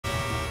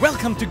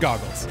Welcome to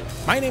Goggles.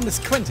 My name is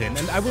Quentin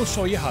and I will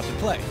show you how to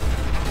play.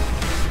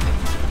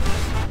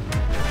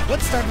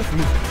 Let's start with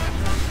movement.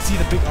 See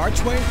the big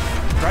archway?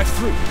 Drive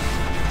through.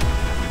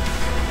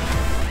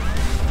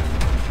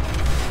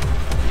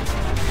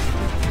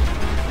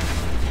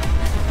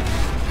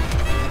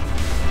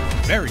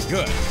 Very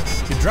good.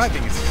 Your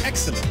driving is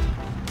excellent.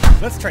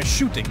 Let's try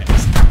shooting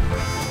next.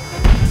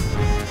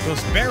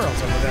 Those barrels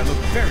over there look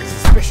very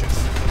suspicious.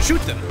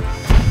 Shoot them!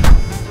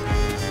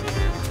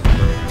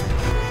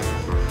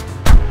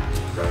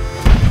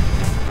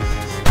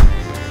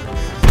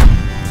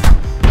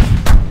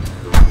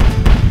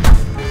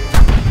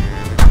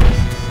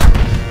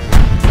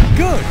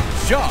 Good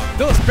job!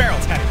 Those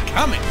barrels had it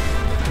coming!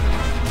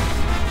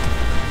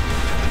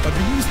 But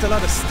we used a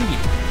lot of steam.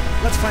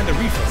 Let's find a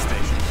refill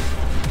station.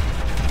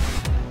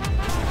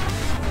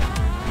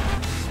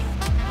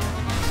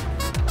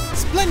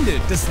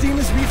 Splendid! The steam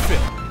is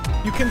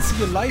refilled. You can see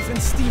your life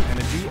and steam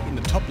energy in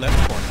the top left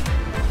corner.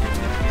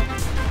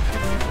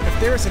 If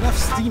there is enough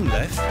steam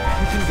left,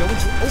 you can go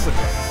into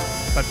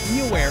overdrive. But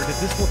be aware that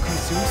this will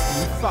consume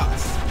steam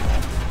fast.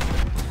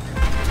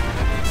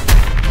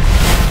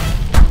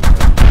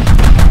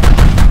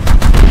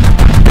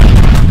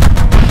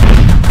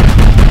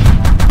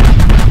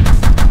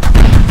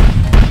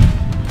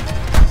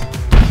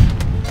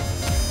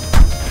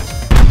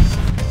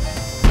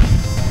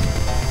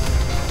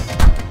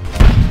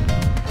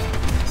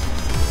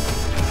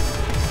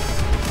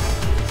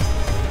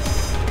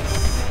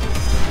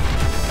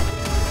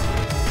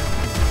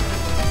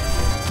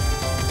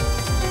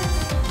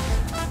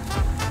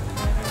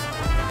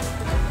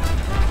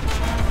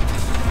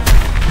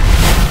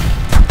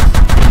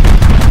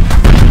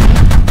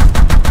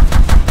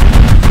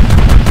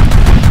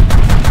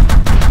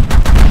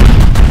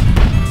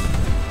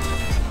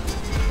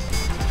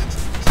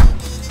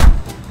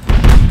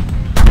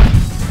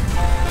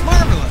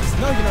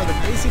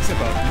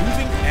 About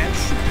moving and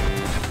shooting.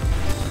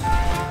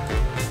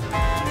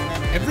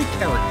 Every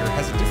character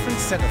has a different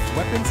set of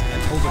weapons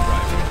and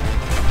overdrive.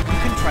 You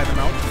can try them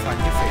out to find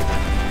your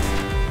favorite.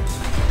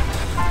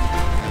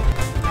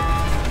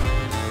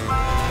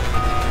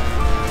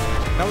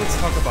 Now let's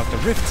talk about the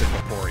rifts in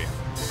Vaporia.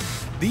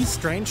 These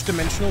strange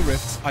dimensional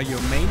rifts are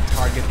your main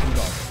target in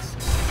Goggles.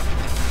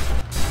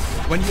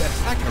 When you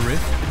attack a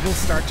rift, it will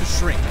start to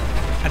shrink.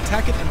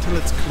 Attack it until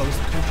it's closed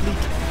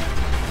completely.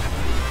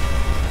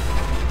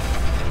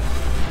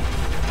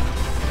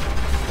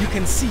 You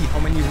can see how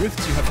many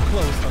rifts you have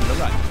closed on the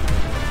right.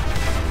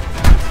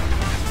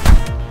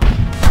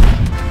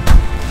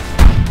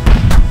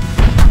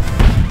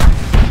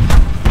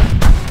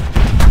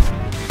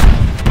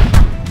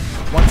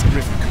 Once a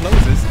rift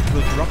closes, it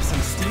will drop some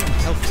steam and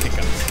health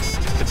pickups.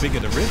 The bigger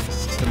the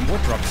rift, the more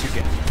drops you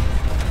get.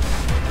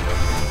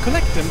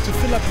 Collect them to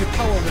fill up your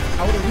power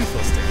without a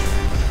refill station.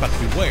 But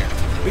beware,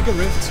 bigger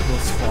rifts will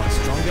spawn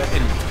stronger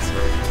enemies.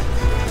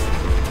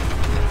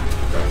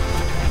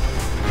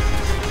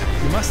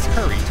 You must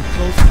hurry to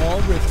close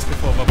all rifts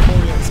before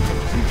Vaporia is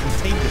completely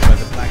tainted by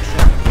the black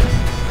shadows.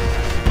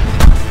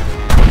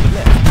 On the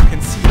left, you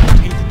can see how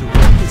tainted the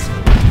world is.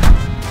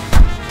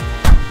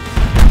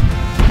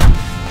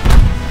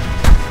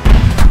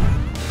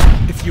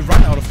 If you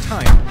run out of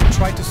time,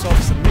 try to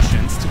solve some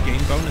missions to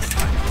gain bonus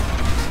time.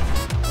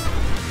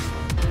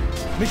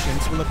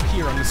 Missions will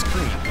appear on the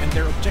screen, and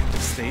their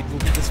objective state will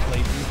be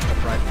displayed in the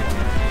top right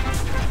corner.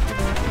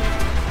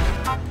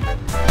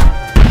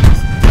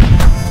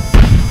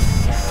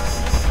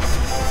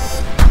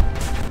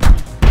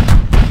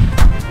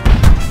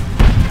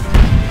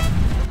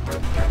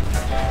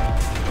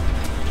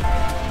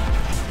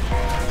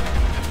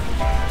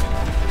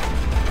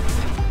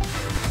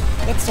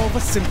 Let's solve a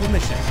simple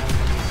mission.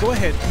 Go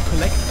ahead and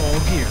collect all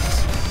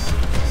gears.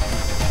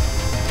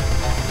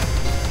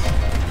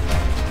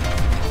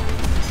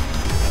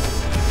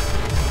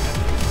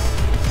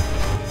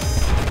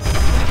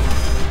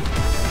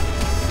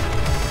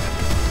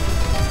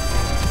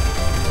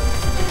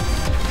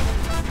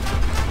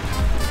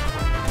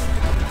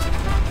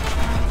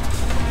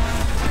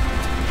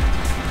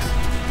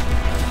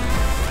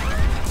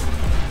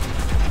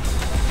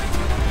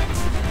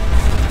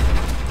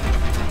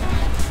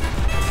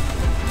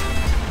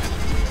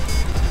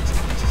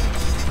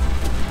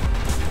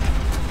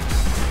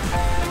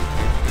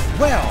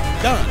 Well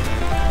done!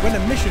 When a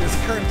mission is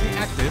currently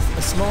active,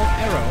 a small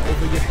arrow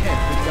over your head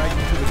will guide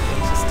you to the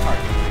closest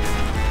target.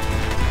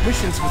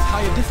 Missions with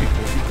higher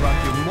difficulty grant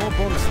you more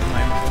bonus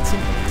time than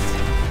simple ones.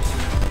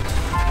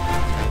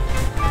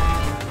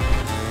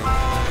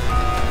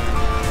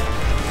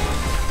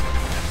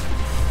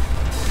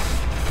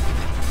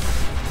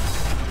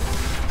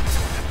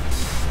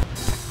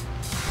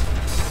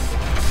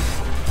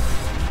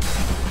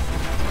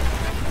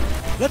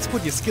 Let's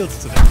put your skills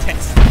to the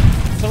test.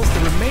 Close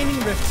the remaining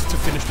rifts to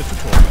finish the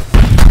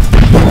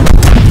tutorial.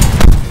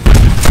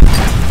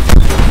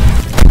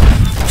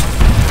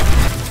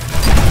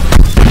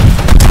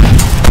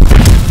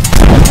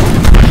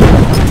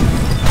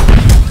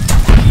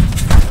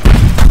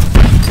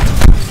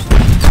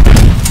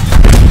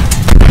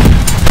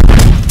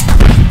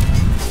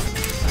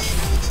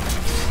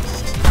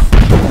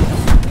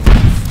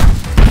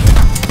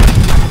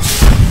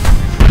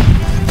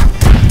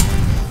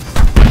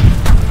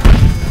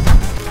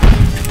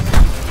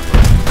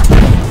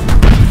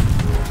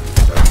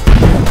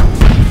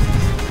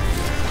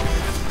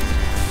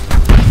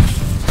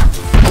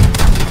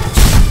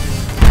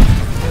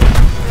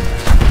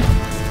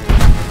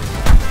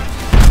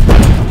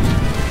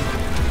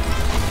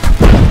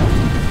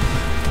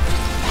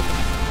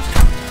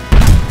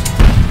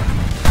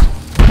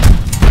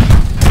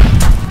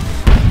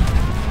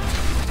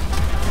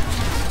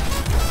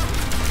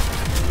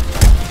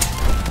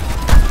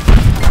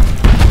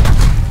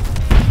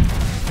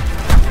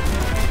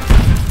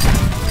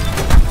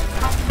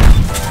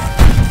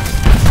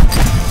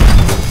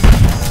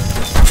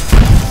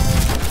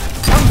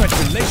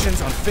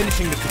 congratulations on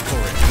finishing the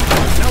tutorial.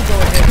 Now go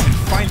ahead and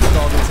find the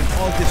goggles in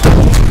all different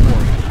modes of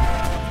warrior.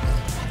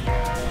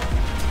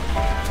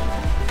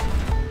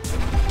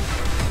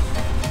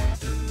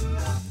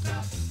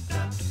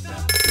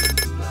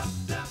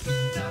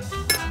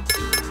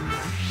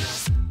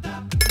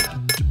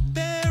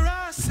 There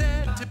are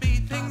said to be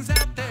things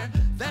out there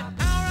that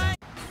our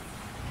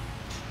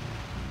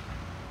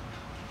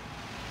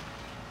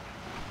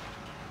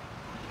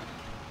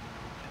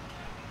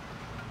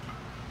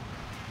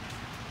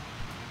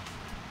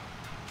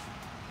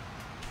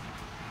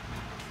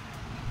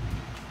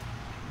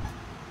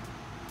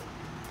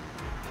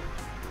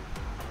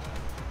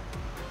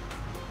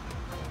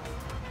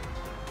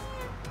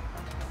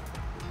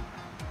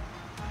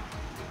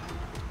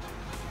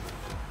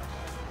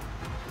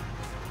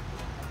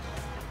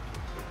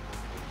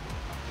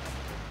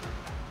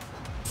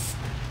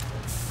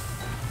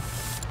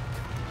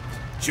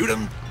shoot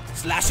 'em,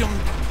 slash 'em,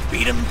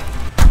 beat 'em,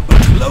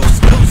 but close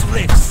those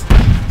rifts.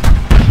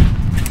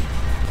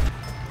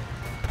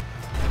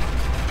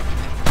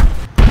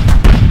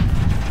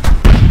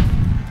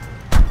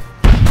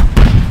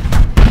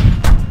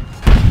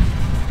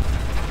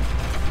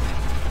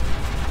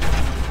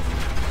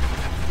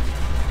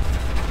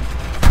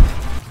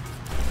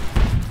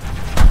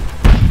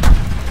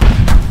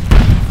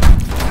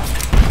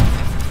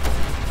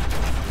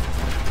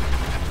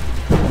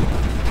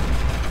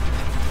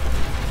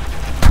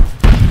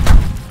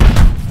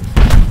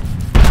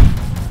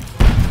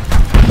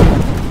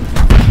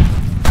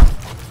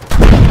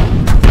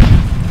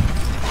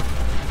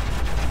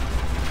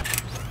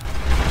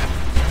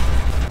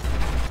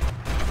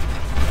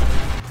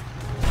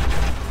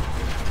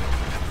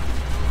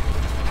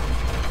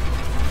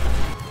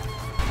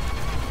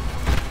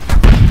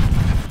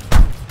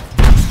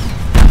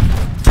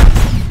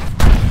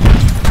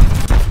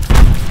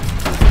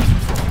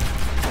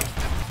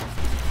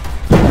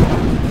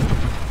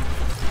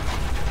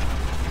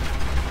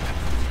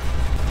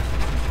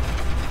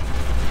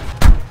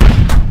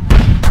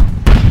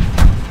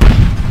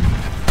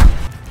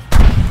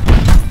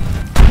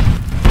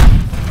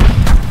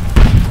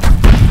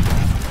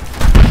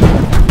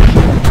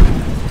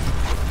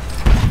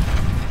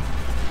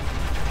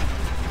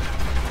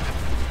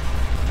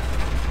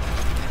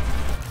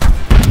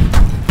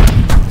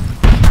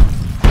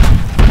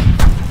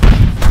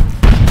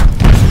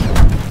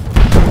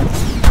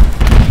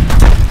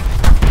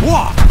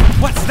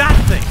 What's that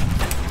thing?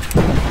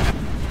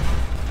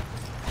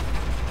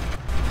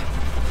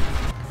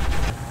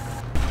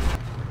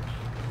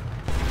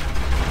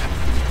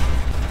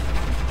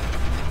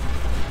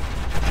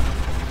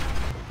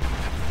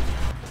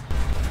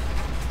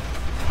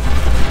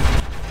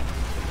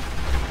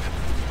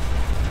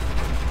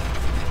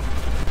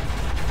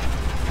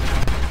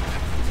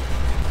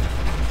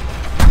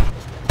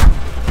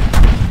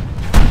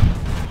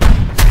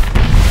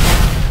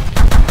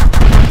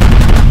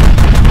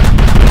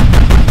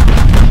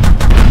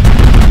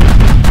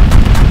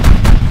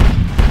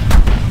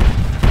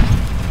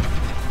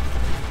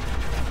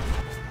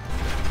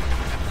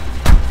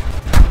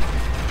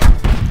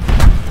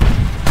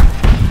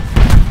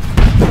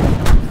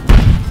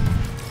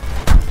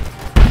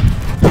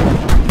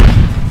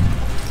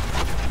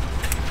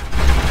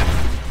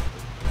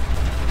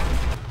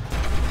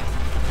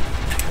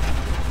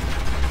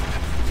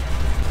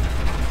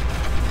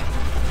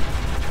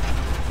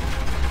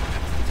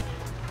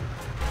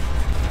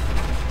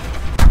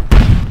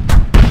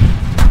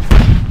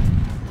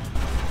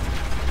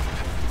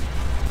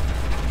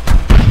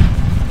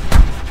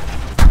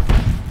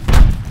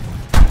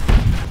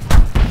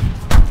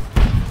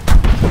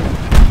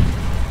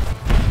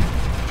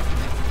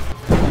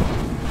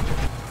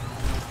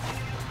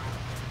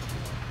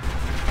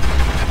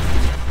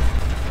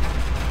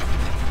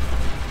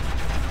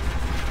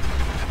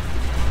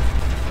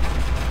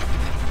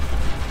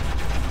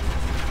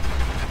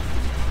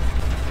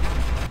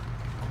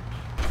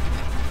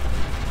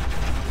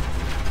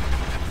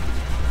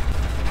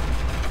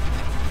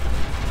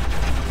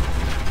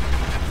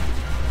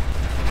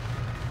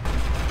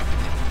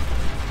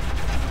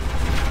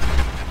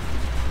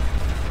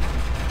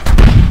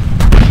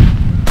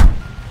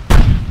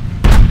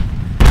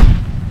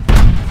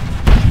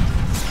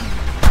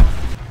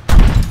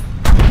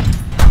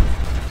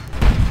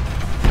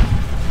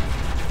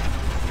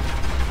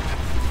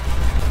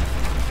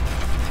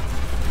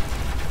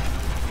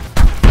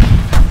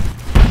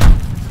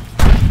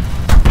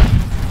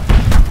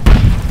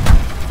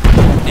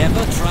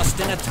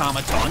 An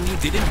automaton you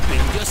didn't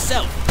build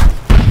yourself.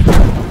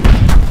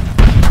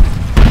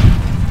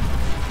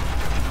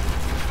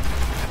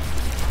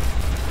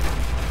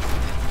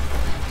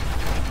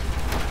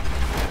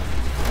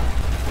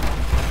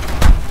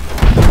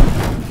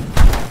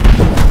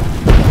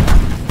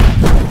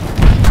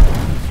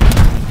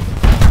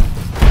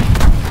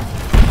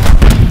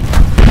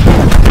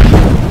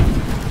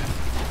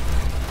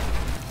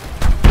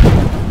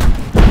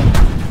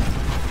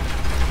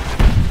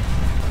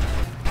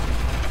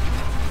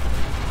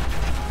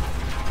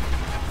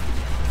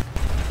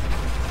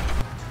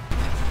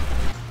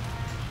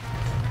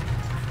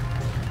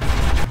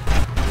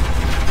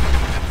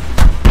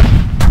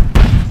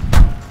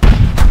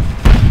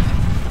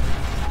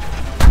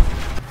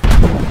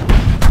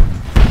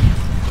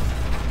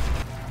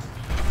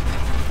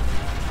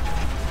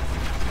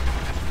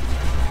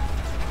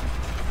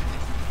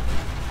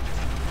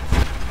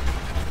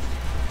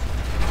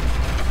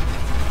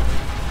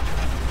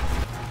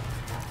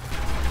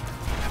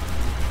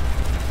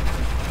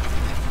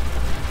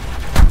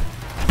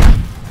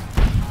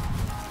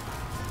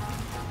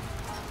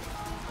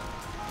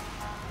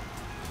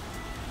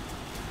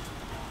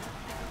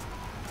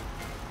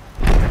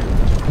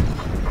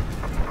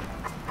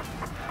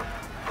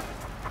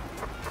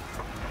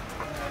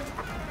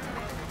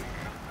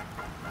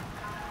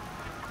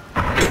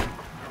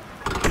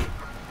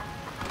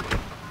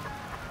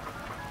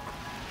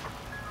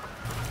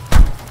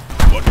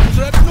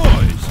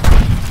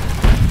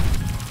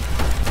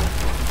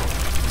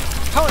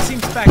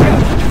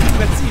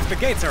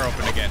 gates are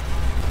open again.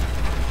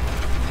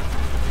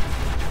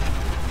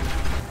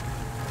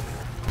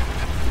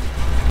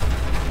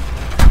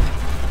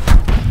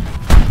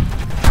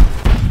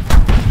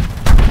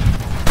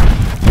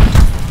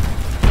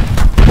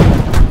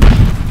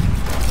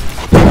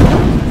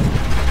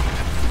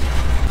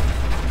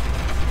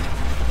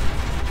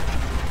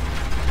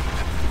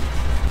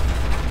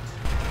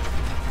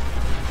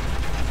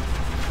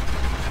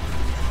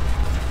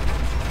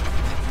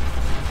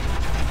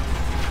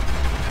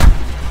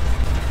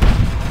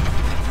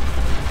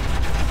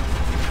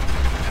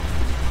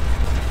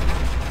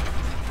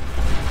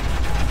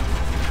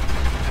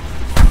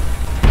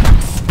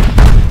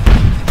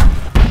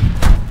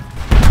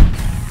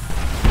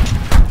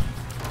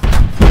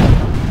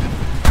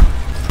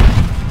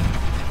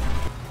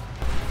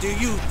 Do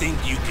you think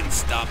you can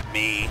stop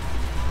me?